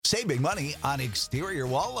Save big money on exterior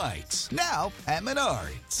wall lights, now at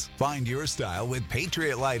Menards. Find your style with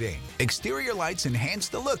Patriot Lighting. Exterior lights enhance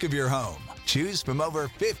the look of your home. Choose from over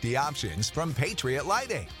 50 options from Patriot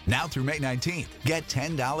Lighting. Now through May 19th, get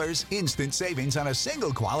 $10 instant savings on a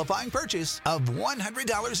single qualifying purchase of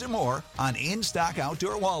 $100 or more on in-stock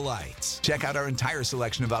outdoor wall lights. Check out our entire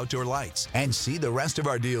selection of outdoor lights and see the rest of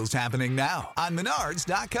our deals happening now on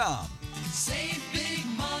Menards.com. Save big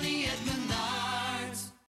money at Menards.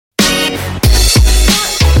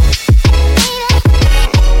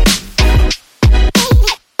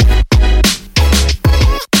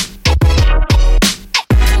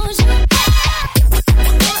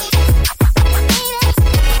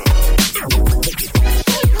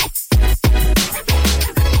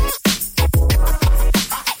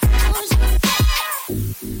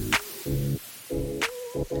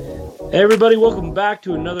 Hey everybody, welcome back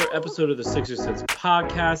to another episode of the Sixers Sense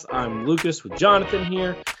podcast. I'm Lucas with Jonathan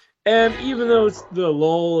here, and even though it's the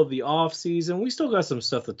lull of the off season, we still got some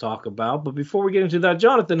stuff to talk about. But before we get into that,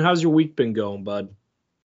 Jonathan, how's your week been going, bud?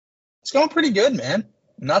 It's going pretty good, man.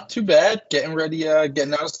 Not too bad. Getting ready,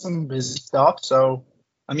 getting out of some busy stuff. So,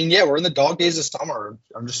 I mean, yeah, we're in the dog days of summer.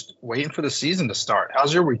 I'm just waiting for the season to start.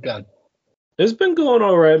 How's your week been? It's been going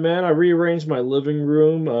all right, man. I rearranged my living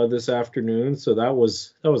room this afternoon, so that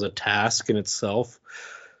was a task in itself.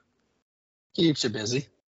 Keeps you busy.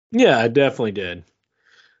 Yeah, I definitely did.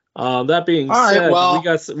 That being said,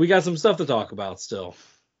 we got some stuff to talk about still.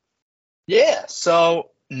 Yeah,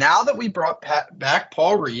 so now that we brought back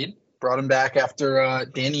Paul Reed, brought him back after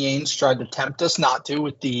Danny Ainge tried to tempt us not to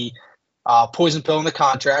with the poison pill in the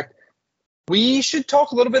contract, we should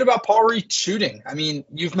talk a little bit about Paul Reed shooting. I mean,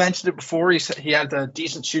 you've mentioned it before. He had a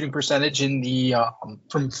decent shooting percentage in the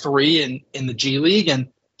from three in the G League, and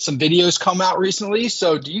some videos come out recently.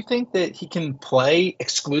 So do you think that he can play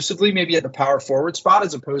exclusively maybe at the power forward spot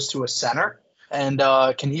as opposed to a center? And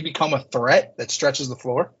can he become a threat that stretches the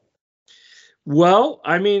floor? Well,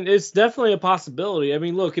 I mean, it's definitely a possibility. I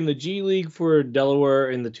mean, look, in the G League for Delaware,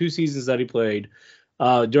 in the 2 seasons that he played,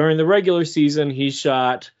 during the regular season, he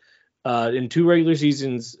shot in 2 regular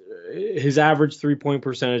seasons, his average three-point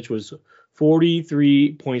percentage was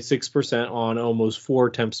 43.6% on almost 4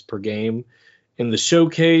 attempts per game. In the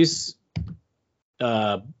showcase, he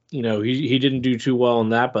didn't do too well in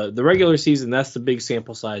that, but the regular season, that's the big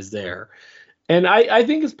sample size there. And I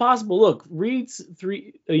think it's possible. Look, Reed's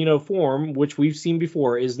form, which we've seen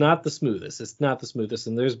before, is not the smoothest. It's not the smoothest.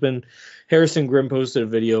 And there's been Harrison Grimm posted a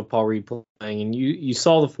video of Paul Reed playing, and you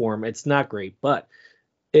saw the form. It's not great, but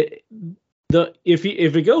if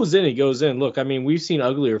it goes in, it goes in. Look, I mean, we've seen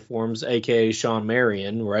uglier forms, aka Sean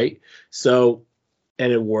Marion, right? So,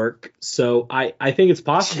 and it worked. So I think it's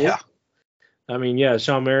possible. Yeah. I mean, yeah,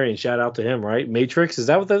 Sean Marion, shout out to him, right? Matrix, is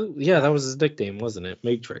that what that? Yeah, that was his nickname, wasn't it?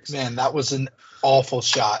 Matrix. Man, that was an awful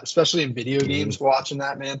shot, especially in video games. Watching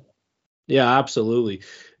that, man. Yeah, absolutely.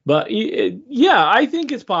 But yeah, I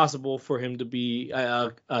think it's possible for him to be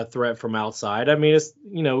a threat from outside. I mean,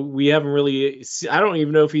 we haven't really. I don't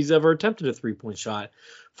even know if he's ever attempted a 3-point shot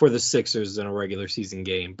for the Sixers in a regular season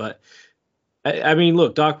game. But I mean,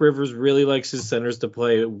 look, Doc Rivers really likes his centers to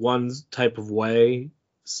play one type of way.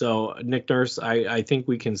 So Nick Nurse, I think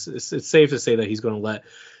we can. It's safe to say that he's going to let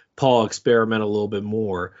Paul experiment a little bit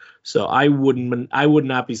more. So I would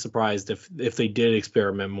not be surprised if they did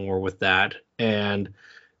experiment more with that. And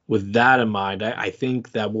with that in mind, I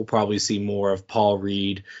think that we'll probably see more of Paul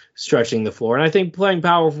Reed stretching the floor. And I think playing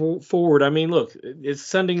power forward, I mean, look, it's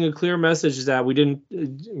sending a clear message that we didn't,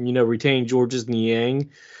 retain Georges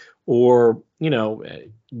Niang or,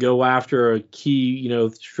 go after a key,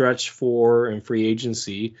 stretch for in free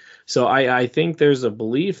agency. So I think there's a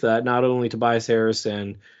belief that not only Tobias Harris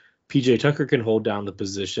and PJ Tucker can hold down the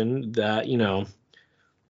position, that,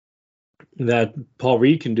 that Paul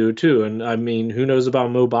Reed can do it too. And I mean, who knows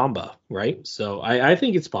about Mo Bamba, right? So I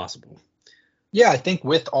think it's possible. Yeah, I think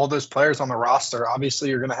with all those players on the roster, obviously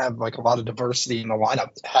you're going to have like a lot of diversity in the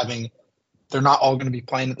lineup. They're not all going to be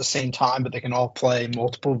playing at the same time, but they can all play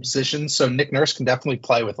multiple positions. So Nick Nurse can definitely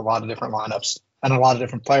play with a lot of different lineups and a lot of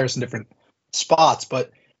different players in different spots.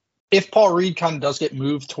 But if Paul Reed kind of does get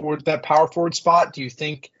moved toward that power forward spot, do you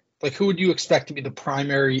think, like, who would you expect to be the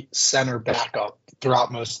primary center backup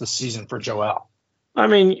throughout most of the season for Joel? I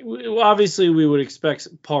mean, obviously we would expect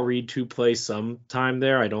Paul Reed to play some time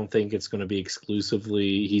there. I don't think he's going to be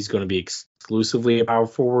exclusively a power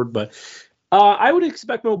forward, but I would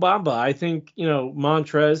expect Mo Bamba. I think,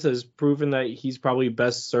 Montrez has proven that he's probably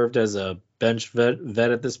best served as a bench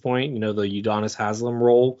vet at this point, the Udonis Haslem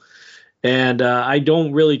role. And I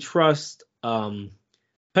don't really trust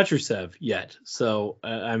Petrusev yet. So,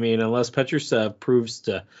 I mean, unless Petrusev proves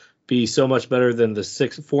to be so much better than the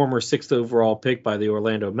former sixth overall pick by the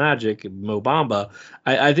Orlando Magic, Mo Bamba,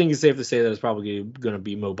 I think it's safe to say that it's probably going to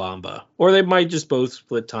be Mo Bamba. Or they might just both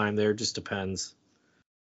split time there. It just depends.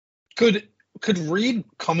 Could Reed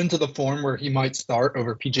come into the form where he might start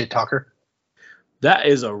over PJ Tucker? That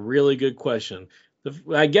is a really good question.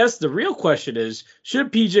 I guess the real question is,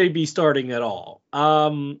 should PJ be starting at all?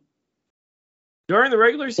 During the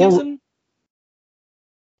regular season?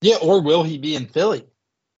 Or will he be in Philly?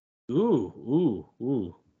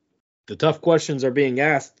 Ooh. The tough questions are being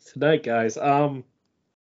asked tonight, guys. I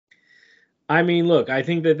mean, look, I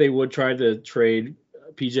think that they would try to trade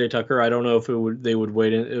PJ Tucker. I don't know if they would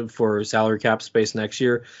wait for salary cap space next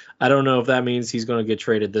year. I don't know if that means he's going to get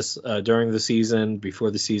traded this during the season,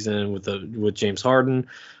 before the season with James Harden,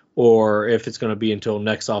 or if it's going to be until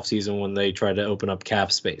next offseason when they try to open up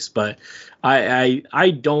cap space. But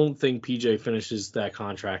I don't think PJ finishes that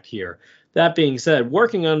contract here. That being said,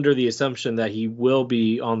 working under the assumption that he will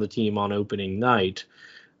be on the team on opening night,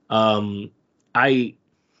 I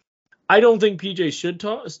don't think PJ should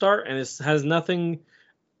start, and it has nothing.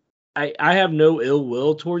 I have no ill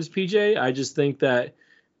will towards PJ. I just think that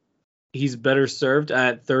he's better served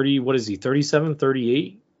at 30. What is he? 37,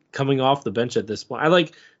 38, coming off the bench at this point.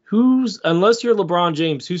 Unless you're LeBron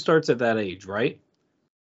James, who starts at that age, right?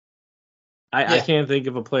 I can't think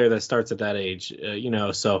of a player that starts at that age,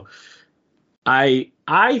 so I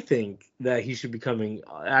think that he should be coming.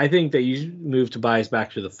 I think that you move Tobias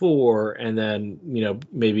back to the 4, and then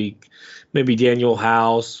maybe Daniel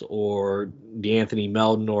House or DeAnthony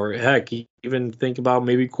Melton, or heck, even think about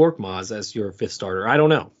maybe Korkmaz as your 5th starter. I don't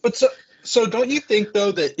know. But so don't you think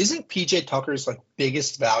though that isn't PJ Tucker's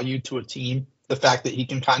biggest value to a team the fact that he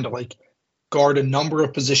can kind of guard a number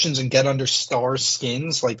of positions and get under stars'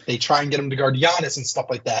 skins? They try and get him to guard Giannis and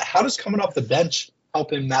stuff like that. How does coming off the bench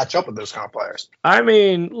help him match up with those kind of players? I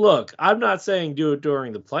mean, look, I'm not saying do it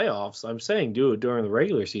during the playoffs. I'm saying do it during the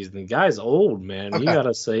regular season. The guy's old, man. Okay. You got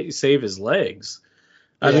to save his legs.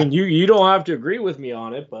 Yeah. I mean, you don't have to agree with me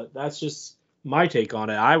on it, but that's just my take on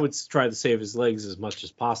it. I would try to save his legs as much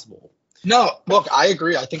as possible. No, look, I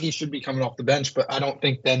agree. I think he should be coming off the bench, but I don't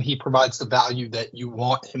think then he provides the value that you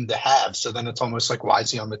want him to have. So then it's almost why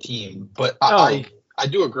is he on the team? But I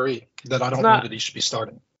do agree that I don't know that he should be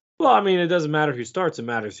starting. Well, I mean, it doesn't matter who starts; it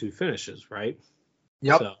matters who finishes, right?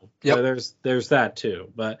 Yep. So there's that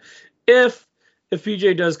too. But if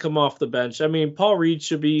PJ does come off the bench, I mean, Paul Reed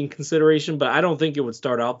should be in consideration, but I don't think it would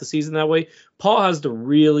start out the season that way. Paul has to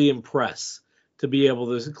really impress to be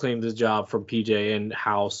able to claim this job from PJ and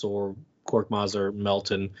House or Korkmaz or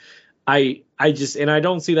Melton. I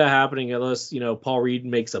don't see that happening unless Paul Reed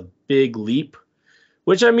makes a big leap.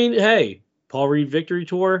 Which, I mean, hey. Paul Reed victory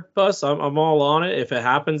tour bus, I'm all on it. If it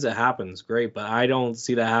happens, it happens. Great. But I don't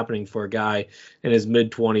see that happening for a guy in his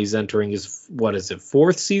mid-20s entering his,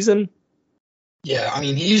 4th season? Yeah, I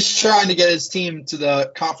mean, he's trying to get his team to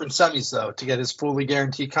the conference semis, though, to get his fully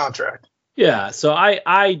guaranteed contract. Yeah, so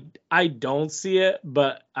I don't see it,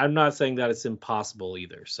 but I'm not saying that it's impossible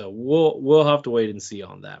either. So we'll have to wait and see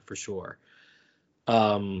on that for sure.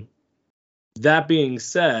 That being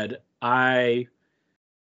said,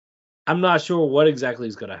 I'm not sure what exactly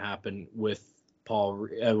is going to happen with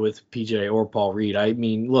with PJ or Paul Reed. I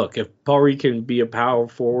mean, look, if Paul Reed can be a power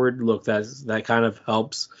forward, look, that kind of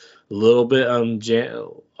helps a little bit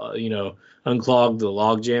unclog the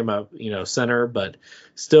logjam at center, but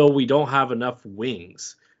still we don't have enough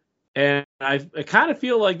wings. And I kind of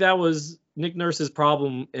feel like that was Nick Nurse's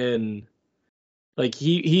problem in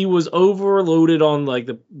he was overloaded on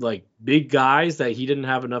the big guys that he didn't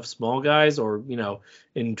have enough small guys or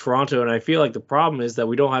in Toronto, and I feel like the problem is that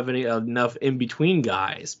we don't have enough in between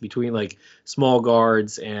guys between small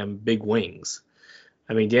guards and big wings.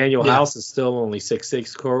 I mean, Daniel House is still only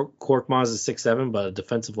 6'6", Korkmaz is 6'7", but a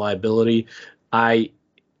defensive liability. We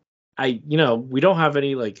don't have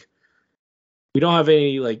any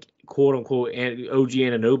quote unquote OG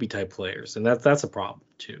Anunoby type players, and that's a problem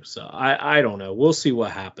too. So I don't know. We'll see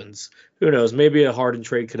what happens. Who knows? Maybe a Harden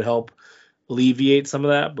trade could help alleviate some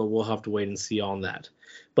of that, but we'll have to wait and see on that.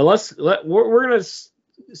 But we're gonna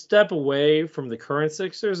step away from the current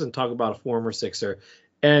Sixers and talk about a former Sixer.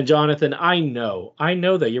 And Jonathan, I know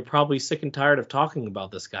that you're probably sick and tired of talking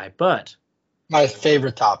about this guy, but my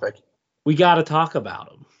favorite topic. We got to talk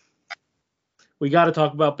about him. We got to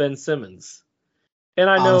talk about Ben Simmons. And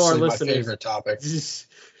I know our listeners. My favorite topic.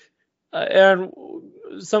 And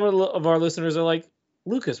some of our listeners are like,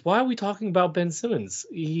 Lucas, why are we talking about Ben Simmons?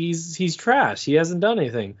 He's trash. He hasn't done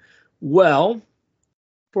anything. Well,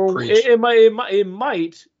 it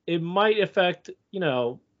might it might affect,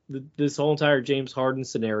 this whole entire James Harden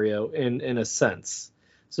scenario in a sense.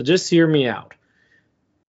 So just hear me out.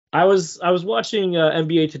 I was watching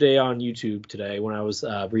NBA Today on YouTube today when I was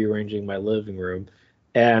rearranging my living room,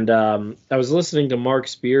 and I was listening to Mark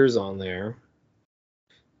Spears on there,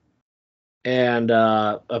 and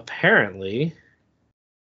apparently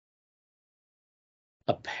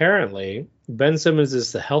Ben Simmons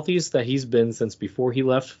is the healthiest that he's been since before he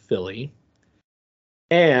left Philly,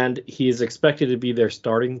 and he is expected to be their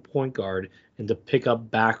starting point guard and to pick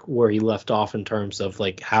up back where he left off in terms of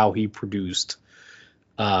like how he produced.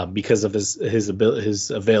 Because of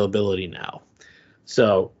his availability now.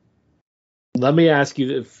 So let me ask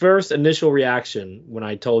you the first initial reaction when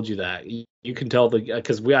I told you that. You can tell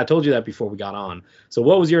because I told you that before we got on. So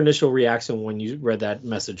what was your initial reaction when you read that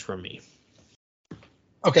message from me?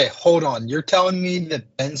 Okay, hold on. You're telling me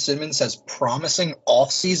that Ben Simmons has promising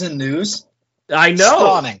offseason news? I know.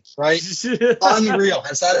 Stunning, right? Unreal.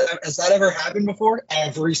 Has that ever happened before?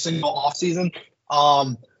 Every single offseason?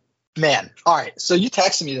 Man, all right. So you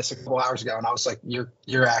texted me this a couple hours ago, and I was like,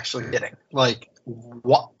 "You're actually kidding? Like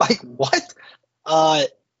what? Like what?" I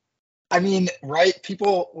mean, right?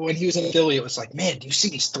 People when he was in Philly, it was like, "Man, do you see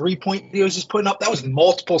these 3-point videos he's putting up?" That was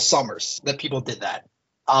multiple summers that people did that.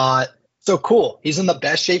 So cool. He's in the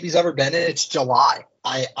best shape he's ever been in. It's July.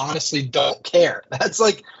 I honestly don't care. That's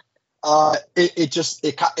like,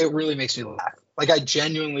 it really makes me laugh. Like I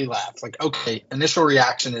genuinely laugh. Like okay, initial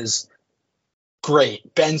reaction is.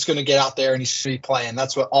 Great. Ben's going to get out there and he's going to be playing.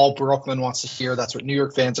 That's what all Brooklyn wants to hear. That's what New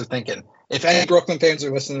York fans are thinking. If any Brooklyn fans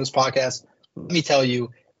are listening to this podcast, let me tell you,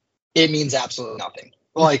 it means absolutely nothing.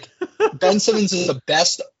 Like Ben Simmons is the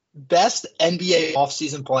best NBA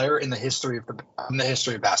offseason player in the history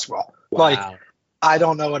of basketball. Wow. Like I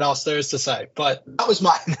don't know what else there is to say, but that was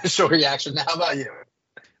my initial reaction. How about you?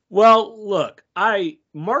 Well, look,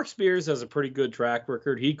 Mark Spears has a pretty good track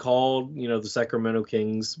record. He called, the Sacramento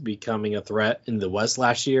Kings becoming a threat in the West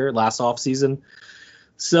last offseason.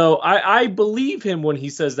 So I believe him when he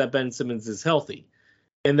says that Ben Simmons is healthy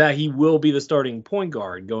and that he will be the starting point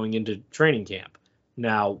guard going into training camp.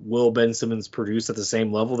 Now, will Ben Simmons produce at the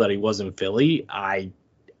same level that he was in Philly? I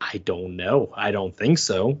don't know. I don't think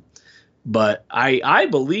so. But I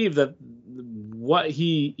believe that what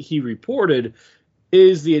he reported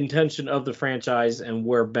is the intention of the franchise and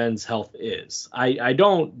where Ben's health is. I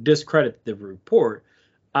don't discredit the report.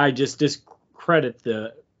 I just discredit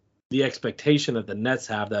the expectation that the Nets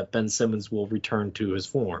have that Ben Simmons will return to his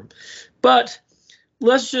form. But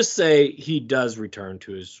let's just say he does return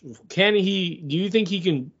to his. Do you think he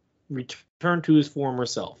can return to his former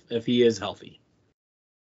self if he is healthy?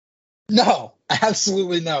 No,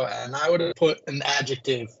 absolutely no. And I would have put an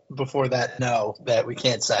adjective before that no that we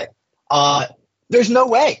can't say. There's no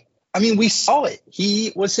way. I mean, we saw it.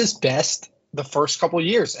 He was his best the first couple of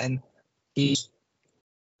years, and he's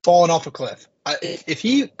fallen off a cliff. If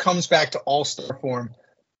he comes back to all-star form,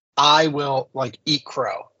 I will, eat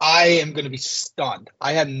crow. I am going to be stunned.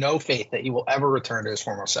 I have no faith that he will ever return to his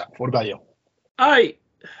former self. What about you?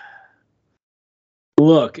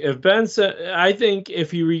 Look, I think if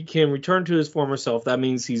he can return to his former self, that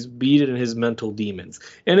means he's beaten his mental demons.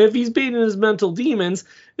 And if he's beaten his mental demons,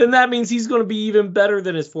 then that means he's going to be even better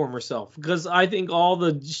than his former self. Because I think all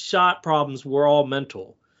the shot problems were all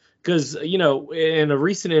mental. Because, in a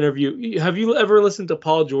recent interview, have you ever listened to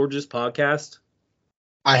Paul George's podcast?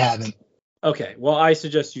 I haven't. Okay, well, I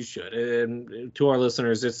suggest you should. And to our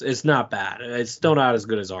listeners, it's not bad. It's still not as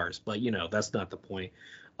good as ours, but, that's not the point.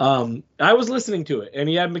 I was listening to it, and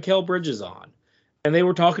he had Mikal Bridges on, and they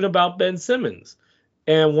were talking about Ben Simmons.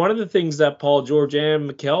 And one of the things that Paul George and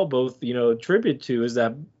Mikal both, attribute to is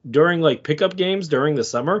that during pickup games during the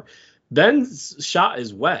summer, Ben's shot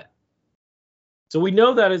is wet. So we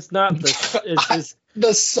know that it's not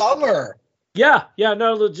the summer. Yeah,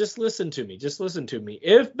 no, just listen to me.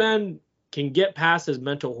 If Ben can get past his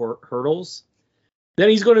mental hurdles, then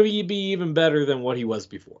he's going to be even better than what he was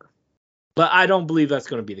before. But I don't believe that's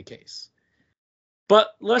going to be the case.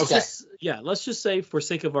 But let's just say for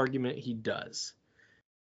sake of argument, he does.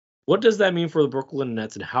 What does that mean for the Brooklyn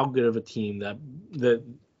Nets and how good of a team that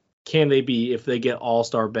can they be if they get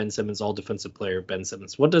all-star Ben Simmons, all-defensive player Ben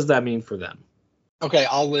Simmons? What does that mean for them? Okay,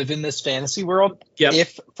 I'll live in this fantasy world. Yep.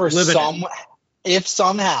 If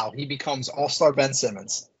somehow he becomes all-star Ben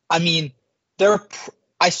Simmons, I mean,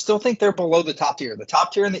 I still think they're below the top tier. The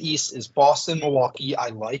top tier in the East is Boston, Milwaukee. I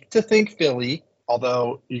like to think Philly,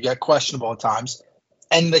 although you get questionable at times.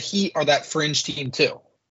 And the Heat are that fringe team too.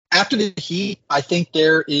 After the Heat, I think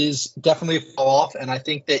there is definitely a fall off. And I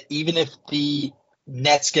think that even if the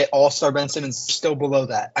Nets get all-star Ben Simmons, still below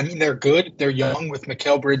that. I mean, they're good. They're young with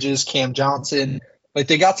Mikal Bridges, Cam Johnson. Like,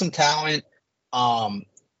 they got some talent.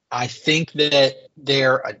 I think that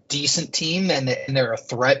they're a decent team and they're a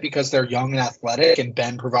threat because they're young and athletic, and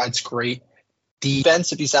Ben provides great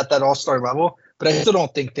defense if he's at that all-star level. But I still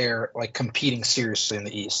don't think they're like competing seriously in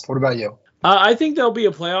the East. What about you? I think they'll be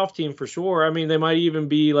a playoff team for sure. I mean, they might even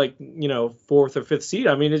be like, fourth or fifth seed.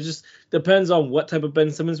 I mean, it just depends on what type of Ben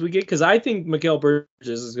Simmons we get, because I think Mikal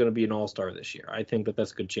Bridges is going to be an all-star this year. I think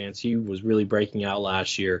that's a good chance. He was really breaking out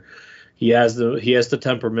last year. He has the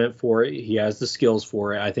temperament for it. He has the skills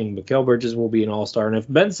for it. I think Mikal Bridges will be an all-star. And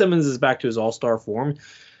if Ben Simmons is back to his all-star form,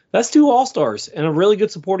 that's 2 all-stars and a really good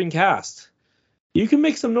supporting cast. You can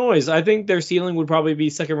make some noise. I think their ceiling would probably be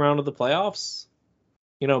second round of the playoffs.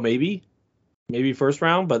 Maybe first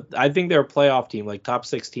round, but I think they're a playoff team, like top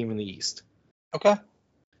 6 team in the East. Okay.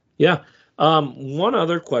 Yeah. One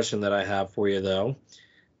other question that I have for you, though.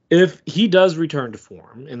 If he does return to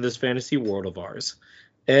form in this fantasy world of ours,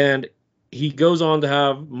 and he goes on to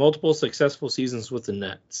have multiple successful seasons with the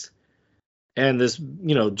Nets, and this,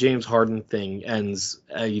 James Harden thing ends,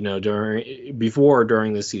 during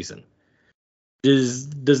the season,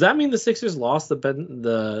 does that mean the Sixers lost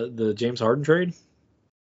the James Harden trade?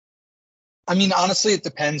 I mean, honestly, it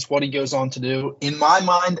depends what he goes on to do. In my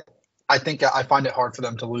mind, I think I find it hard for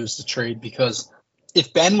them to lose the trade, because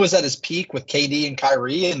if Ben was at his peak with KD and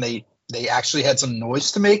Kyrie and they actually had some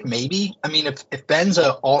noise to make, maybe. I mean, if Ben's an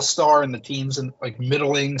all-star and the team's in like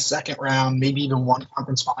middling, second round, maybe even one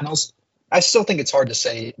conference finals, I still think it's hard to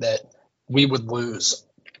say that we would lose.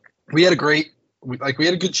 We had a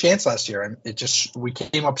good chance last year, and we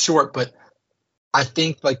came up short, but I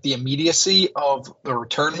think like the immediacy of the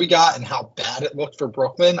return we got and how bad it looked for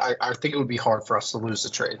Brooklyn, I think it would be hard for us to lose the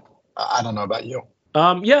trade. I don't know about you.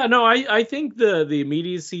 I think the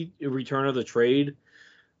immediacy return of the trade,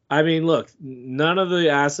 I mean, look, none of the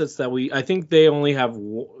assets I think they only have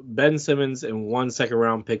Ben Simmons and 1 second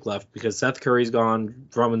round pick left, because Seth Curry's gone,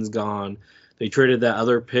 Drummond's gone. They traded that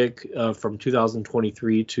other pick from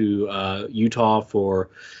 2023 to Utah for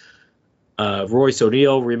Royce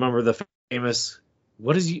O'Neal. Remember the famous,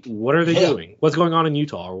 what are they doing? What's going on in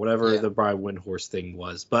Utah, or whatever the Brian Windhorst thing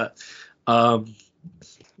was. But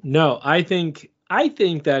no, I think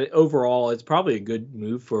that overall it's probably a good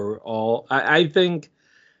move for all. I think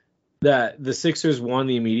that the Sixers won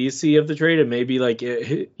the immediacy of the trade, and maybe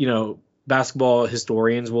basketball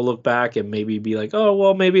historians will look back and maybe be like, oh,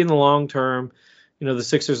 well, maybe in the long term, the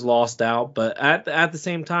Sixers lost out. But at the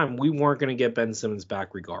same time, we weren't going to get Ben Simmons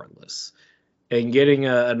back regardless. And getting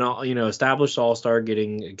an established all-star,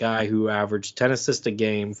 getting a guy who averaged 10 assists a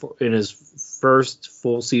game in his first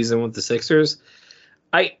full season with the Sixers,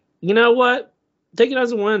 you know what? Take it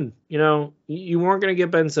as a win. You weren't going to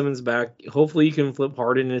get Ben Simmons back. Hopefully you can flip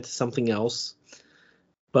Harden into something else.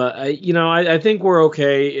 But, I think we're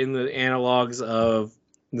okay in the analogs of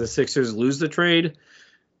the Sixers lose the trade.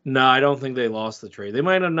 No, I don't think they lost the trade. They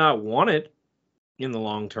might have not won it in the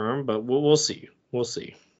long term, but we'll see. We'll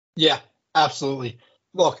see. Yeah. Absolutely.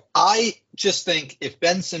 Look, I just think if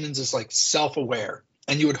Ben Simmons is like self-aware,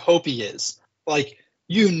 and you would hope he is, like,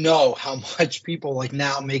 how much people like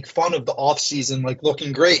now make fun of the offseason, like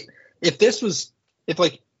looking great. If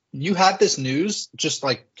you have this news, just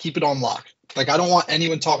like keep it on lock. Like, I don't want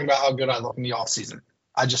anyone talking about how good I look in the offseason.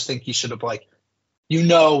 I just think he should have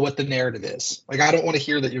what the narrative is. Like, I don't want to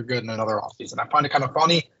hear that you're good in another offseason. I find it kind of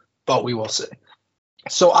funny, but we will see.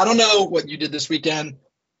 So I don't know what you did this weekend.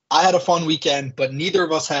 I had a fun weekend, but neither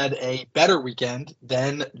of us had a better weekend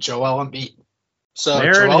than Joel Embiid. So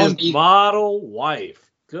married his model wife.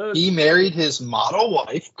 Good. He married his model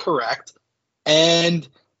wife, correct. And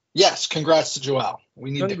yes, congrats to Joel.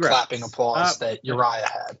 We need the clapping applause that Uriah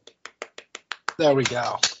had. There we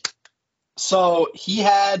go. So he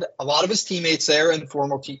had a lot of his teammates there, and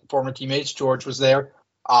former teammates. George was there,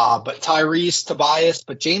 but Tyrese, Tobias,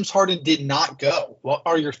 but James Harden did not go. What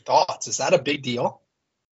are your thoughts? Is that a big deal?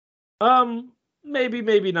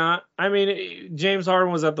 Maybe not. I mean, James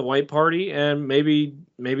Harden was at the white party, and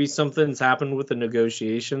maybe something's happened with the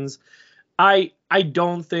negotiations. I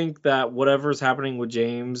don't think that whatever's happening with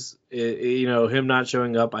James, him not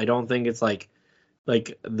showing up, I don't think it's like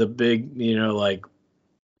the big,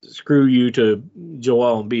 screw you to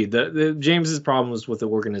Joel Embiid. The James's problem was with the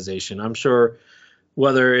organization. I'm sure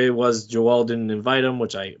whether it was Joel didn't invite him,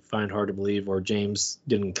 which I find hard to believe, or James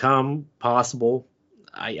didn't come, possible.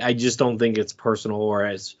 I just don't think it's personal or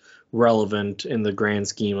as relevant in the grand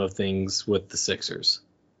scheme of things with the Sixers.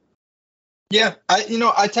 Yeah,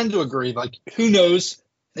 I tend to agree. Like, who knows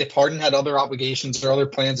if Harden had other obligations or other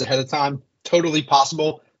plans ahead of time? Totally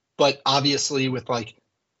possible. but obviously with like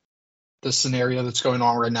the scenario that's going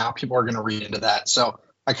on right now, people are going to read into that. So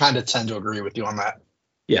I kind of tend to agree with you on that.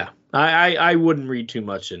 Yeah, I wouldn't read too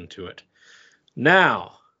much into it.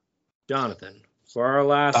 Now, Jonathan, for our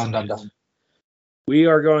last Dun. we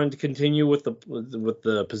are going to continue with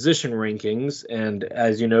the position rankings, and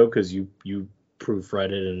as you know, because you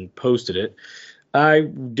proofread it and posted it,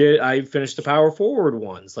 I finished the power forward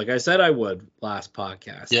ones like I said I would last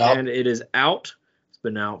podcast, and it is out. It's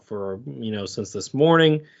been out for since this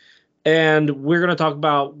morning, and we're going to talk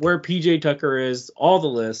about where PJ Tucker is, all the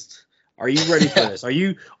list. Are you ready for this? Are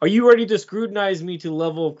you ready to scrutinize me to the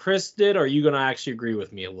level of Chris did? Or are you going to actually agree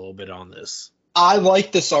with me a little bit on this? I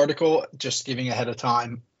like this article, just giving ahead of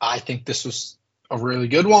time. I think this was a really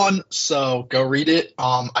good one, so go read it.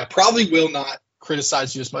 I probably will not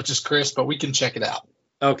criticize you as much as Chris, but we can check it out.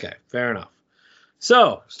 Okay, fair enough.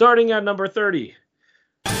 So, starting at number 30.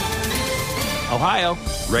 Ohio,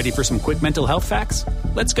 ready for some quick mental health facts?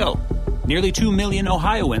 Let's go. Nearly 2 million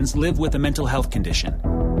Ohioans live with a mental health condition.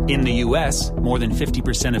 In the U.S., more than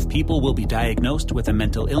 50% of people will be diagnosed with a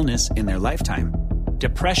mental illness in their lifetime.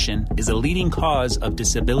 Depression is a leading cause of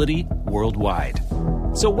disability worldwide.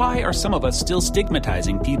 So why are some of us still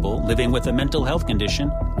stigmatizing people living with a mental health condition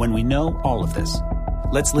when we know all of this?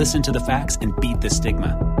 Let's listen to the facts and beat the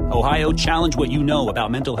stigma. Ohio, challenge what you know about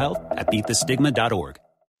mental health at beatthestigma.org.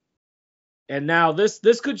 And now this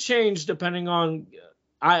could change depending on...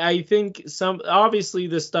 I think obviously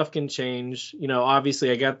this stuff can change.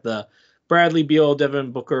 Obviously I got the Bradley Beal,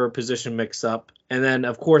 Devin Booker position mix up. And then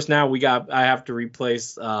of course now I have to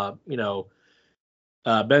replace, Spencer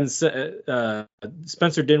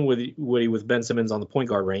Dinwiddie with Ben Simmons on the point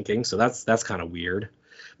guard ranking. So that's kind of weird.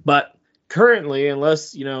 But currently,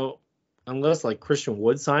 unless like Christian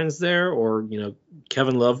Wood signs there or,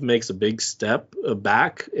 Kevin Love makes a big step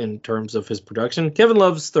back in terms of his production. Kevin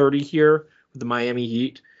Love's 30 here with the Miami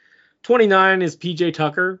Heat. 29 is PJ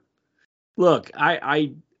Tucker. Look,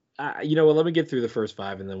 I let me get through the first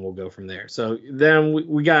 5 and then we'll go from there. So then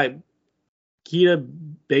we got Keita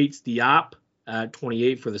Bates-Diop at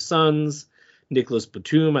 28 for the Suns, Nicholas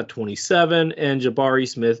Batum at 27, and Jabari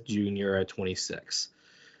Smith Jr. at 26.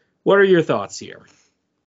 What are your thoughts here?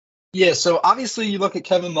 Yeah, so obviously you look at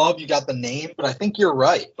Kevin Love, you got the name, but I think you're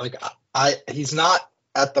right. Like he's not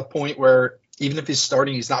at the point where even if he's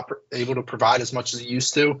starting, he's not able to provide as much as he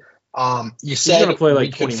used to. You said he's going to play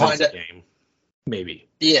like 20 minutes a game, maybe.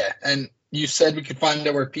 Yeah, and you said we could find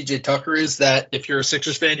out where PJ Tucker is, that if you're a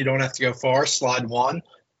Sixers fan, you don't have to go far, slide 1.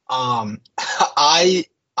 I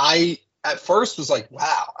at first was like,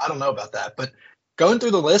 wow, I don't know about that. But going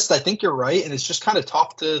through the list, I think you're right, and it's just kind of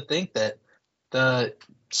tough to think that the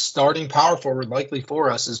starting power forward likely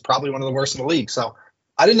for us is probably one of the worst in the league. So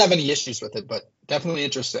I didn't have any issues with it, but definitely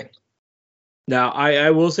interesting. Now,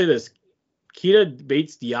 I will say this. Keita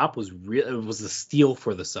Bates-Diop was a steal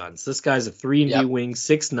for the Suns. This guy's a 3-and-D wing,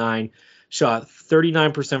 6'9", shot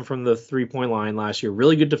 39% from the three-point line last year.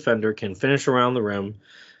 Really good defender, can finish around the rim.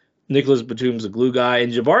 Nicholas Batum's a glue guy.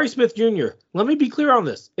 And Jabari Smith Jr., let me be clear on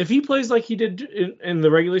this. If he plays like he did in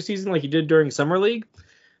the regular season, like he did during Summer League,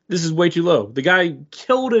 this is way too low. The guy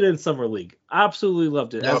killed it in Summer League. Absolutely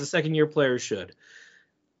loved it, as a second-year player should.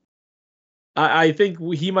 I think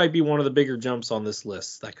he might be one of the bigger jumps on this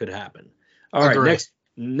list that could happen. All right,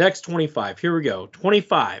 next 25. Here we go.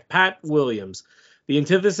 25, Pat Williams, the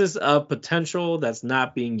antithesis of potential that's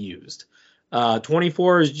not being used.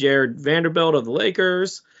 24 is Jared Vanderbilt of the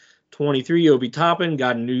Lakers. 23, Obi Toppin,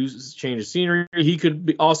 got a new change of scenery. He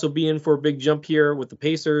could also be in for a big jump here with the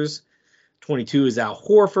Pacers. 22 is Al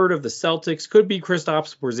Horford of the Celtics. Could be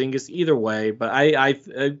Kristaps Porzingis either way, but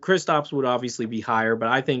Kristaps would obviously be higher, but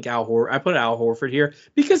I think I put Al Horford here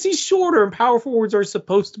because he's shorter, and power forwards are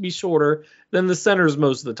supposed to be shorter than the centers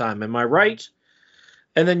most of the time. Am I right?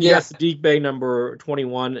 And then you got Sadiq Bey, number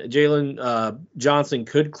 21. Jalen Johnson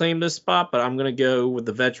could claim this spot, but I'm going to go with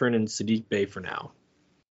the veteran and Sadiq Bey for now.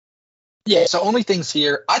 Yeah, so only things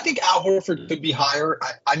here. I think Al Horford could be higher.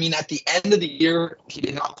 I mean, at the end of the year, he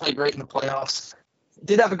did not play great in the playoffs.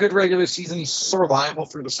 Did have a good regular season. He's so reliable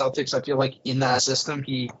for the Celtics. I feel like in that system,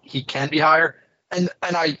 he can be higher. And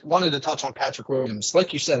I wanted to touch on Patrick Williams.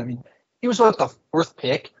 Like you said, I mean, he was the 4th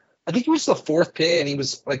pick. I think he was the 4th pick, and he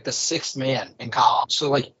was like the 6th man in college.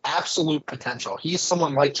 So, like, absolute potential. He's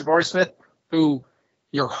someone like Jabari Smith who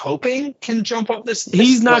you're hoping can jump up this.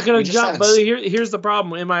 He's not going to jump, but here's the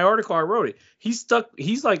problem. In my article, I wrote it. He's stuck.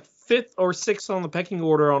 He's like 5th or 6th on the pecking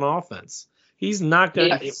order on offense. He's not going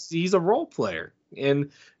to. He's a role player.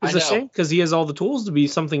 And it's a shame because he has all the tools to be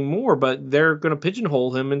something more, but they're going to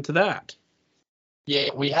pigeonhole him into that. Yeah,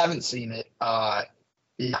 we haven't seen it.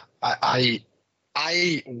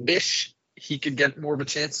 I wish he could get more of a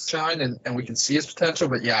chance to shine and we can see his potential.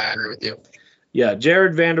 But yeah, I agree with you. Yeah,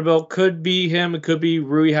 Jared Vanderbilt could be him. It could be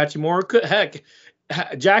Rui Hachimura. Heck,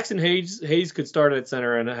 Jackson Hayes could start at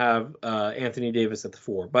center and have Anthony Davis at the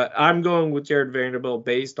 4. But I'm going with Jared Vanderbilt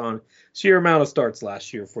based on sheer amount of starts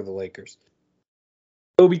last year for the Lakers.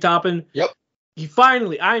 Obi Toppin. Yep.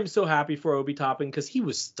 I am so happy for Obi Toppin because he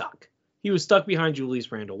was stuck. He was stuck behind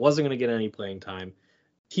Julius Randle. Wasn't going to get any playing time.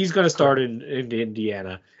 He's going to start in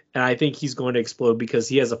Indiana. And I think he's going to explode because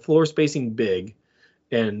he has a floor spacing big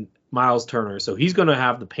and Miles Turner. So he's going to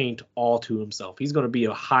have the paint all to himself. He's going to be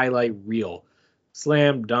a highlight reel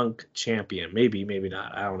slam dunk champion. Maybe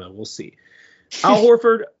not. I don't know. We'll see. Al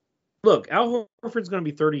Horford. Look, Al Horford's going to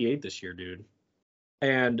be 38 this year, dude.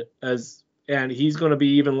 And he's going to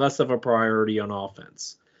be even less of a priority on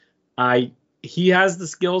offense. He has the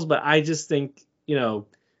skills, but I just think,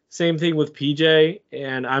 same thing with PJ,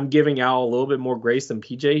 and I'm giving Al a little bit more grace than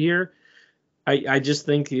PJ here. I just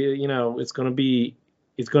think, it's going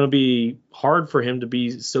to be hard for him to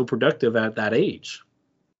be so productive at that age.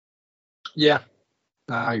 Yeah,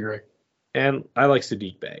 I agree. And I like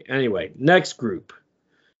Sadiq Bey. Anyway, next group.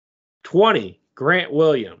 20, Grant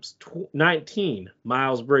Williams. 19,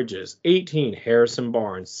 Miles Bridges. 18, Harrison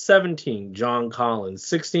Barnes. 17, John Collins.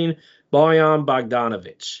 16, Bojan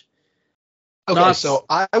Bogdanovic. Okay, so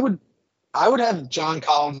I would have John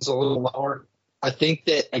Collins a little lower. I think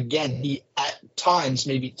that, again, he at times,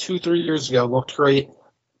 maybe 2-3 years ago, looked great.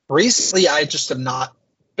 Recently, I just have not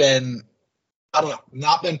been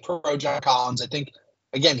pro John Collins. I think,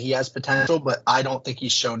 again, he has potential, but I don't think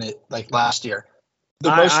he's shown it like last year.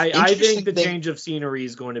 I think the change of scenery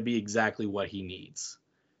is going to be exactly what he needs.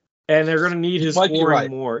 And they're going to need his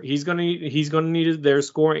scoring more. He's going to need their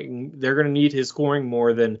scoring. They're going to need his scoring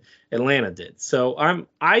more than Atlanta did. So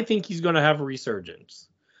I think he's going to have a resurgence.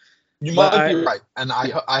 You might be right, and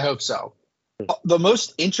I hope so. The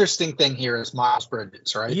most interesting thing here is Miles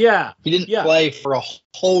Bridges, right? Yeah. He didn't play for a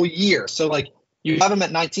whole year. So, you have him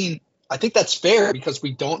at 19. I think that's fair because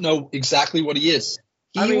we don't know exactly what he is.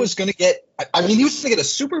 He was going to get a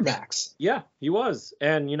supermax. Yeah, he was.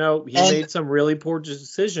 And, he made some really poor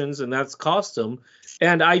decisions, and that's cost him.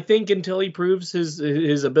 And I think until he proves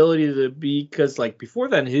his ability to be, because, before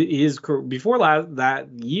then, that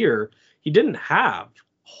year, he didn't have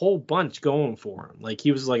whole bunch going for him.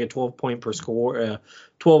 He was a 12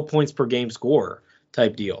 points per game scorer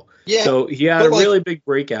type deal. Yeah. So he had a really big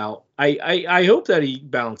breakout. I hope that he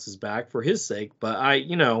bounces back for his sake, but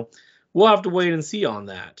we'll have to wait and see on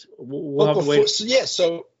that. We'll have to wait.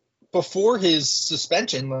 So before his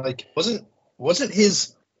suspension, wasn't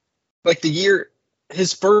his the year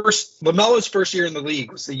LaMelo's first year in the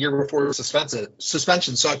league was the year before his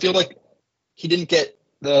suspension. So I feel like he didn't get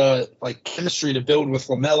the chemistry to build with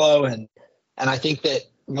LaMelo, and I think that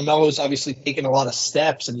LaMelo's obviously taken a lot of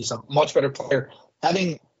steps and he's a much better player.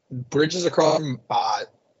 Having Bridges across from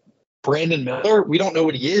Brandon Miller, we don't know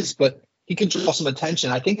what he is, but he can draw some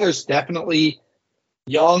attention. I think there's definitely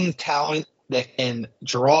young talent that can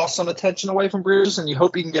draw some attention away from Bridges, and you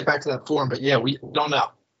hope he can get back to that form. But yeah, we don't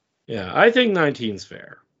know. Yeah, I think 19's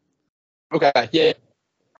fair. Okay, yeah.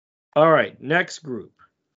 All right, next group.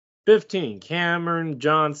 15, Cameron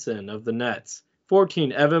Johnson of the Nets.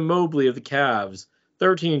 14, Evan Mobley of the Cavs.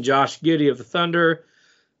 13, Josh Giddey of the Thunder.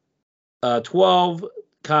 12,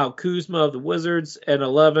 Kyle Kuzma of the Wizards. And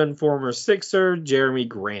 11, former Sixer, Jeremy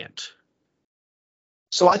Grant.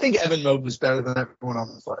 So I think Evan Mobley's better than everyone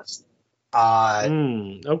on this list.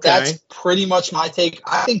 Okay. That's pretty much my take.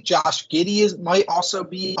 I think Josh Giddey might also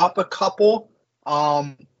be up a couple. He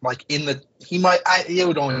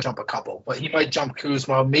would only jump a couple, but he might jump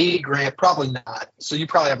Kuzma, maybe Grant, probably not. So you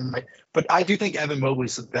probably have him right. But I do think Evan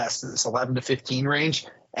Mobley's the best in this 11 to 15 range,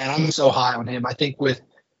 and I'm so high on him. I think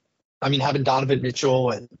having Donovan Mitchell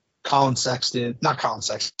and Darius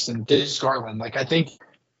Garland, I think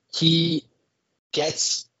he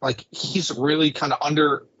gets he's really kind of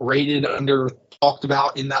underrated, under talked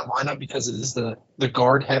about in that lineup because it is the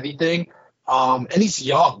guard heavy thing. And he's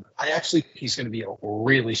young. I actually think he's going to be a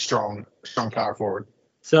really strong power forward.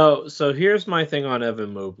 So here's my thing on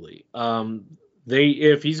Evan Mobley.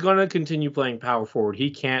 If he's going to continue playing power forward, he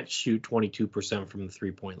can't shoot 22% from the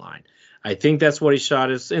 3-point line. I think that's what he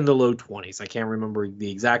shot is in the low 20s. I can't remember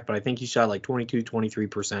the exact, but I think he shot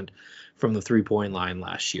 23% from the 3-point line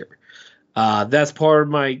last year. That's part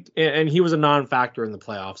of and he was a non-factor in the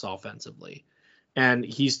playoffs offensively. And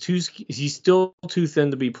he's still too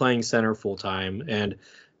thin to be playing center full time. And,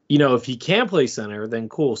 if he can play center, then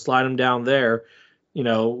cool, slide him down there.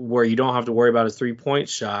 where you don't have to worry about his 3-point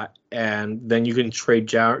shot, and then you can trade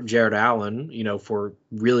Jared Allen, for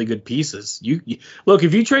really good pieces. You look,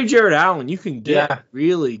 if you trade Jared Allen, you can get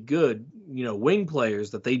really good, wing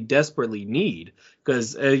players that they desperately need,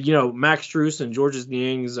 because Max Strus and Georges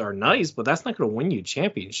Niang's are nice, but that's not going to win you a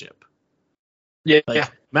championship. Yeah.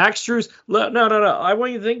 Max Strus. No. I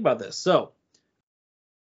want you to think about this. So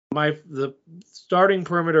the starting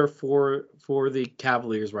perimeter for the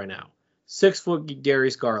Cavaliers right now: 6'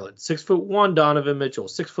 Darius Garland, 6'1" Donovan Mitchell,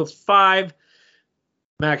 6'5"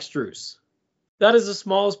 Max Strus. That is the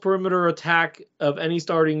smallest perimeter attack of any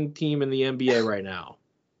starting team in the NBA right now.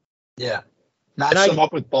 Yeah. Match them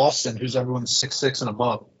up with Boston, who's everyone's 6'6" and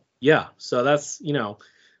above. Yeah. So that's,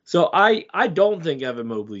 so I don't think Evan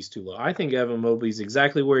Mobley's too low. I think Evan Mobley's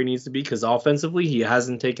exactly where he needs to be, because offensively he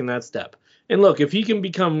hasn't taken that step. And look, if he can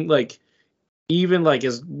become even like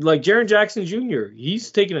Jaren Jackson Jr.,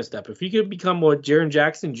 he's taken a step. If he could become what Jaren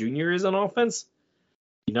Jackson Jr. is on offense,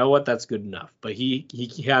 you know what? That's good enough. But he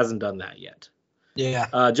hasn't done that yet.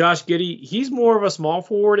 Yeah. Josh Giddey, he's more of a small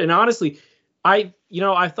forward. And honestly, I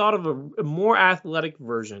thought of a more athletic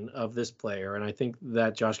version of this player, and I think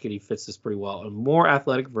that Josh Giddey fits this pretty well. A more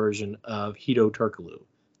athletic version of Hedo Turkoglu.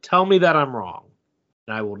 Tell me that I'm wrong,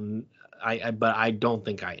 and I will. But I don't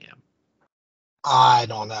think I am. I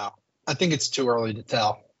don't know. I think it's too early to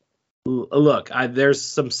tell. Look, there's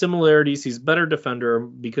some similarities. He's a better defender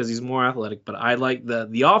because he's more athletic, but I like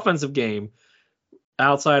the offensive game.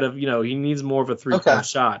 Outside of, he needs more of a 3-point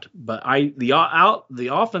shot, but the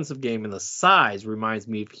offensive game and the size reminds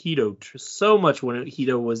me of Hedo so much when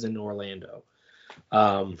Hedo was in Orlando.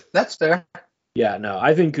 That's fair. Yeah, no,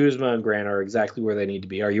 I think Kuzma and Grant are exactly where they need to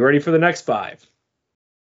be. Are you ready for the next 5?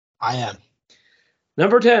 I am.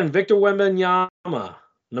 Number 10, Victor Wembanyama.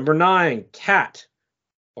 Number 9, Cat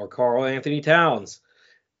or Karl Anthony Towns.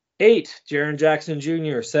 8, Jaren Jackson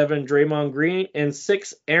Jr. 7, Draymond Green, and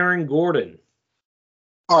 6, Aaron Gordon.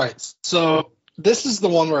 All right, so this is the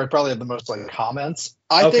one where I probably have the most comments.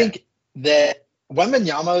 I think that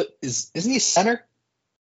Wembanyama isn't he center?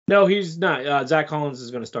 No, he's not. Zach Collins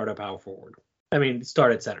is going to start at power forward.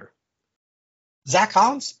 Start at center. Zach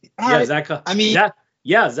Collins?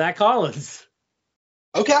 Zach Collins.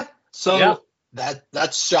 Okay, so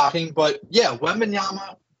that's shocking, but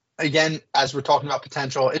Wembanyama, again, as we're talking about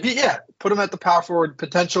potential, put him at the power forward.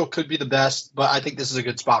 Potential could be the best, but I think this is a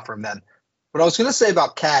good spot for him then. What I was going to say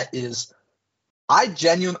about Cat is I'm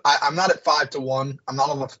not at 5-1. I'm not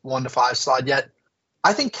on the 1-5 slide yet.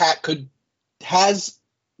 I think Cat has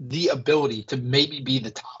the ability to maybe be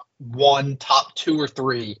the top 1, top 2 or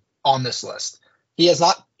 3 on this list. He has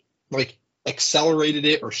not accelerated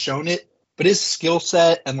it or shown it, but his skill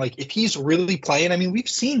set and if he's really playing, we've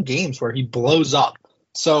seen games where he blows up.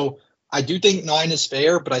 So I do think 9 is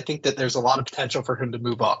fair, but I think that there's a lot of potential for him to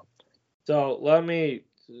move up. So let me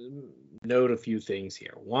note a few things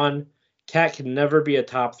here. 1, Cat can never be a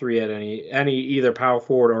top 3 at any either power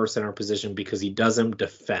forward or center position because he doesn't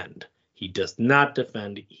defend. He does not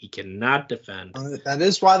defend. He cannot defend. That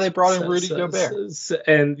is why they brought in Rudy Gobert.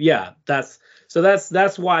 And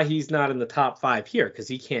that's why he's not in the top 5 here, because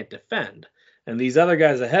he can't defend. And these other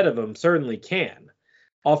guys ahead of him certainly can.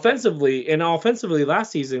 Offensively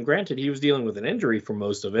last season, granted, he was dealing with an injury for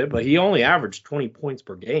most of it, but he only averaged 20 points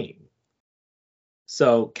per game.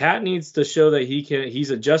 So Cat needs to show that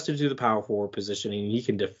he's adjusted to the power forward position and he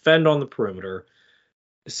can defend on the perimeter.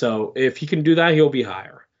 So if he can do that, he'll be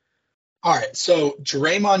higher. All right. So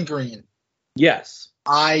Draymond Green. Yes.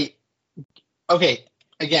 Again,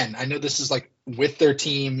 I know this is with their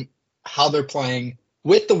team, how they're playing.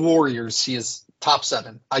 With the Warriors, he is top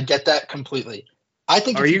 7. I get that completely. I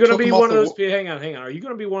think. Are you going to be one of those? Hang on. Are you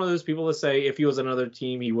going to be one of those people that say if he was another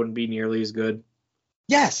team, he wouldn't be nearly as good?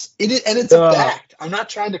 Yes, it is, and it's a fact. I'm not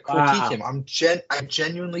trying to critique him. I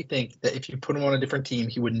genuinely think that if you put him on a different team,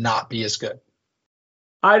 he would not be as good.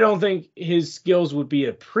 I don't think his skills would be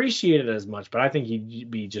appreciated as much, but I think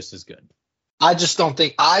he'd be just as good. I just don't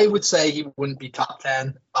think. I would say he wouldn't be top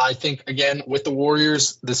 10. I think, again, with the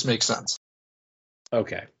Warriors, this makes sense.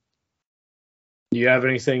 Okay. Do you have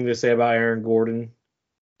anything to say about Aaron Gordon?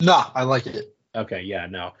 No, I like it. Okay, yeah,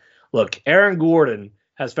 no. Look, Aaron Gordon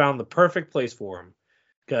has found the perfect place for him.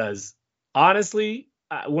 Because, honestly,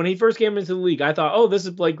 when he first came into the league, I thought, this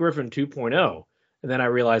is Blake Griffin 2.0. And then I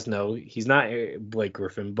realized, no, he's not Blake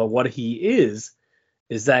Griffin. But what he is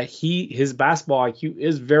that his basketball IQ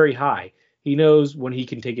is very high. He knows when he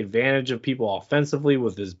can take advantage of people offensively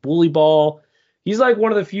with his bully ball. He's like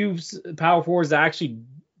one of the few power forwards that actually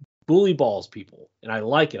bully balls people. And I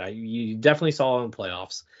like it. You definitely saw it in the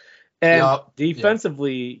playoffs. And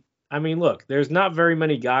defensively, I mean, look, there's not very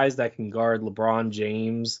many guys that can guard LeBron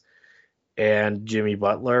James and Jimmy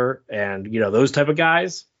Butler and, those type of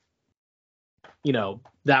guys,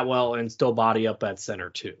 that well and still body up at center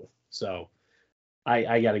too. So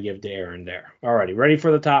I got to give to Aaron there. All righty, ready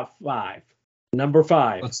for the top 5. Number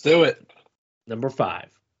 5. Let's do it. Number 5,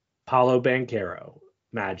 Paolo Banchero,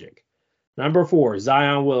 Magic. Number 4,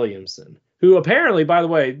 Zion Williamson, who apparently, by the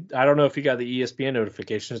way, I don't know if you got the ESPN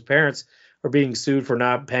notification, his parents are being sued for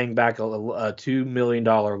not paying back a $2 million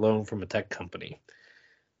loan from a tech company.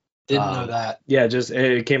 Didn't know that. Yeah,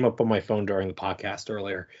 it came up on my phone during the podcast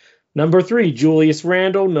earlier. Number 3, Julius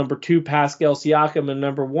Randle. Number 2, Pascal Siakam. And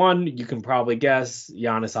number 1, you can probably guess,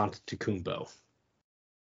 Giannis Antetokounmpo.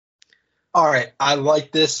 All right, I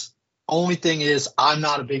like this. Only thing is, I'm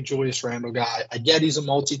not a big Julius Randle guy. I get he's a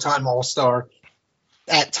multi-time All-Star.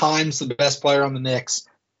 At times, the best player on the Knicks.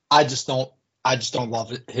 I just don't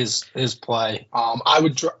love it, his play.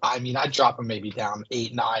 I'd drop him maybe down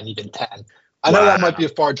 8, 9, even 10. I know that might be a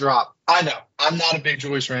far drop. I know. I'm not a big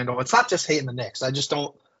Julius Randle. It's not just hating the Knicks. I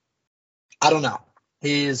don't know.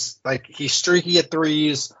 He's streaky at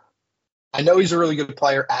threes. I know he's a really good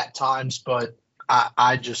player at times, but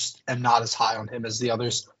I just am not as high on him as the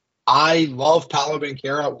others. I love Paolo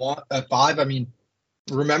Banchero at 5. I mean,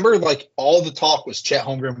 remember, all the talk was Chet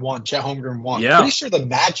Holmgren 1. Yeah. Pretty sure the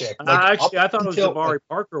Magic. Actually, I thought it was Jabari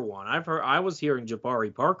Parker 1. I was hearing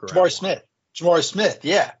Jabari Parker. Jabari Smith,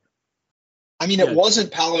 yeah. I mean, it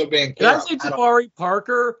wasn't Paolo Banchero. Did I say Jabari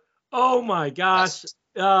Parker? Oh my gosh. Yes.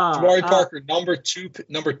 Jabari Parker, number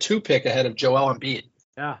two pick ahead of Joel Embiid.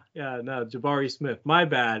 No, Jabari Smith. My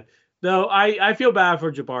bad. No, I feel bad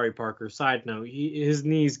for Jabari Parker. Side note, his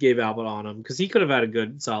knees gave out on him because he could have had a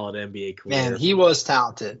good, solid NBA career. Man, he was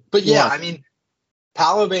talented. But yeah, I mean,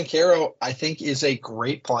 Paolo Banchero, I think, is a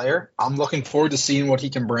great player. I'm looking forward to seeing what he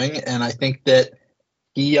can bring, and I think that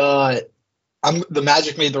the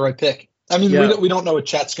Magic made the right pick. I mean, we don't know what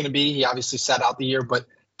Chet's going to be. He obviously sat out the year, but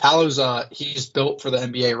Paolo's he's built for the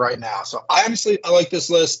NBA right now. So I like this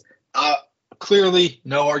list. Clearly,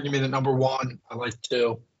 no argument at number 1. I like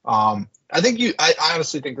 2. I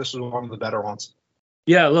honestly think this was one of the better ones.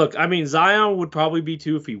 Yeah, look, I mean, Zion would probably be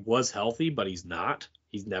 2 if he was healthy, but he's not.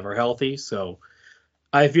 He's never healthy, so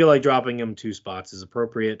I feel like dropping him 2 spots is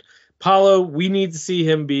appropriate. Paolo, we need to see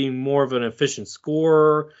him being more of an efficient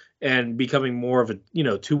scorer and becoming more of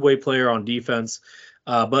a, two-way player on defense.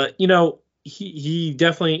 But, he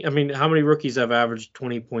definitely, I mean, how many rookies have averaged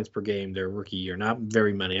 20 points per game their rookie year? Not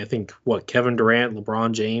very many. I think, Kevin Durant,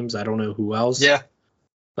 LeBron James, I don't know who else. Yeah.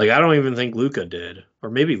 I don't even think Luka did. Or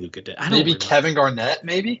maybe Luka did. Maybe Kevin Garnett,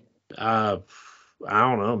 maybe? I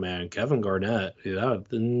don't know, man. Kevin Garnett.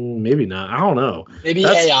 Maybe not. I don't know. Maybe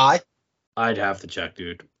AI? I'd have to check,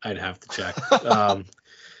 dude. I'd have to check.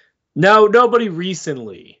 No, nobody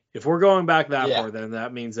recently. If we're going back that far, then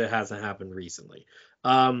that means it hasn't happened recently.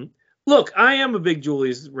 Look, I am a big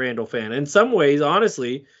Julius Randle fan. In some ways,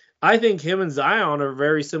 honestly, I think him and Zion are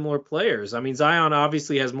very similar players. I mean, Zion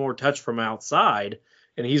obviously has more touch from outside,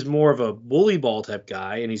 and he's more of a bully ball type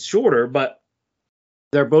guy, and he's shorter, but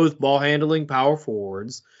they're both ball handling power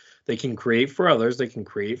forwards. They can create for others. They can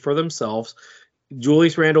create for themselves.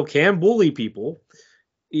 Julius Randle can bully people.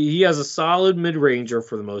 He has a solid mid-ranger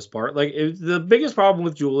for the most part. The biggest problem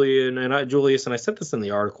with Julius, and I said this in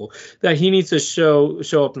the article, that he needs to show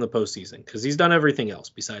up in the postseason because he's done everything else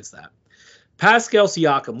besides that. Pascal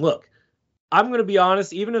Siakam, look, I'm going to be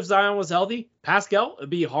honest, even if Zion was healthy, Pascal, it'd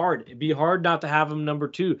be hard. It'd be hard not to have him number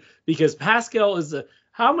 2 because Pascal is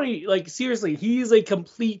seriously, he is a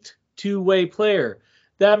complete two-way player.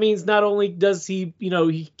 That means not only does he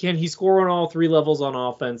score on all 3 levels on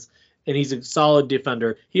offense, and he's a solid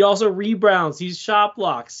defender. He also rebounds. He's shot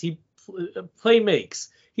blocks. He play makes.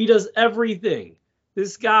 He does everything.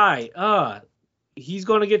 This guy, he's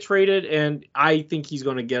going to get traded, and I think there's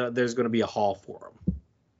going to be a haul for him.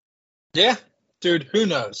 Yeah, dude, who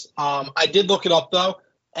knows? I did look it up, though,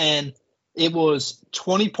 and it was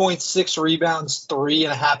 20.6 rebounds,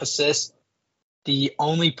 3.5 assists. The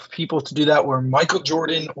only people to do that were Michael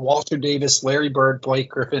Jordan, Walter Davis, Larry Bird, Blake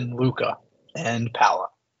Griffin, Luka, and Paolo.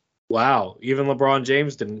 Wow, even LeBron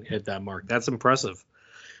James didn't hit that mark. That's impressive.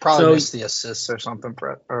 Probably missed the assists or something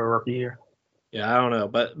for a rookie year. Yeah, I don't know.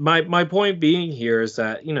 But my point being here is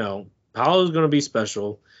that, Paolo's going to be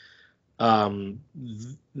special. The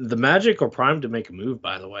Magic are primed to make a move,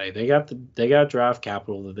 by the way. They got draft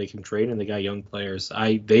capital that they can trade, and they got young players.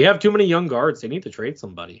 They have too many young guards. They need to trade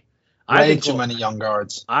somebody. I think too many young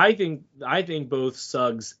guards. I think both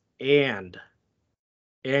Suggs and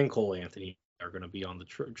Cole Anthony are going to be on the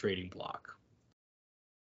trading block.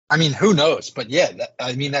 I mean, who knows? But yeah,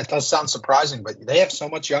 that does sound surprising. But they have so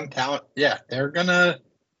much young talent. Yeah, they're gonna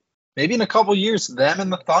maybe in a couple years, them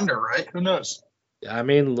and the Thunder, right? Who knows? I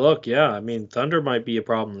mean, look, yeah. I mean, Thunder might be a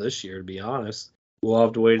problem this year, to be honest. We'll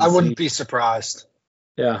have to wait and see. I wouldn't be surprised.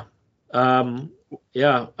 Yeah.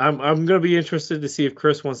 Yeah, I'm going to be interested to see if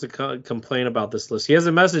Chris wants to complain about this list. He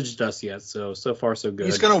hasn't messaged us yet, so far so good.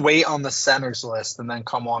 He's going to wait on the centers list and then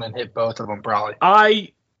come on and hit both of them probably.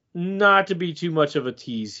 Not to be too much of a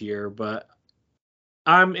tease here, but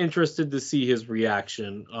I'm interested to see his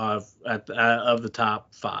reaction of the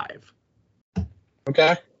top 5.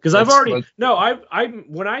 Okay. Because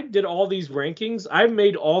when I did all these rankings, I've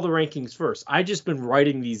made all the rankings first. I just been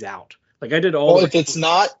writing these out. Like I did all. Well, if it's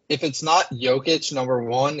not Jokic number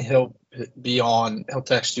 1, he'll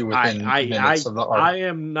text you within minutes of the article. I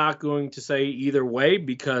am not going to say either way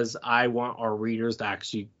because I want our readers to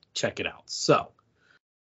actually check it out. So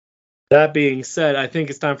that being said, I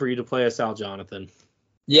think it's time for you to play us out, Jonathan.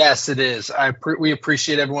 Yes, it is. We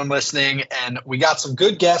appreciate everyone listening, and we got some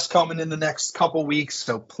good guests coming in the next couple weeks,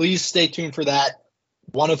 so please stay tuned for that.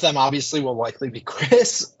 One of them obviously will likely be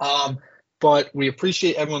Chris, but we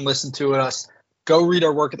appreciate everyone listening to us. Go read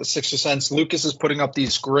our work at the Sixer Sense. Lucas is putting up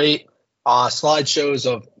these great slideshows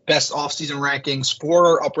of best offseason rankings. 4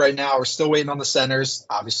 are up right now. We're still waiting on the centers.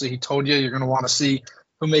 Obviously, he told you you're going to want to see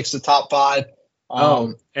who makes the top 5.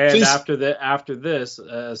 Please. after this,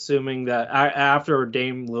 assuming that after a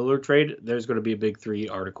Dame Lillard trade, there's going to be a Big 3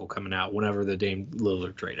 article coming out whenever the Dame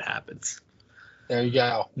Lillard trade happens. There you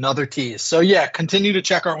go. Another tease. So, yeah, continue to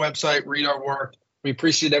check our website, read our work. We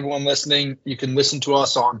appreciate everyone listening. You can listen to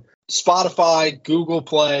us on Spotify, Google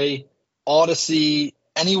Play, Odyssey,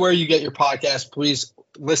 anywhere you get your podcast. Please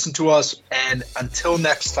listen to us. And until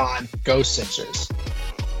next time, go Sixers.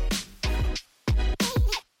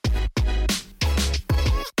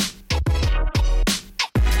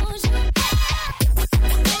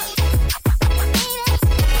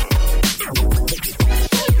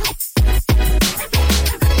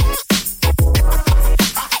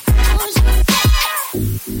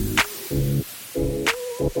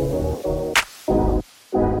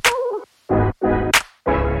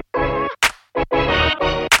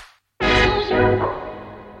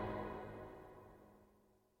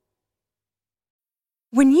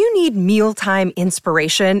 When you need mealtime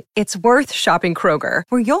inspiration, it's worth shopping Kroger,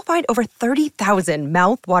 where you'll find over 30,000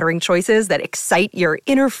 mouth-watering choices that excite your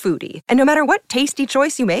inner foodie. And no matter what tasty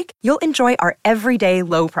choice you make, you'll enjoy our everyday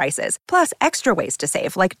low prices, plus extra ways to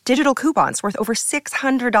save, like digital coupons worth over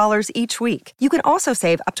 $600 each week. You can also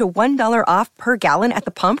save up to $1 off per gallon at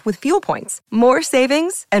the pump with fuel points. More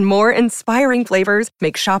savings and more inspiring flavors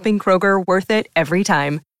make shopping Kroger worth it every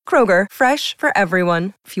time. Kroger, fresh for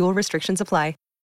everyone. Fuel restrictions apply.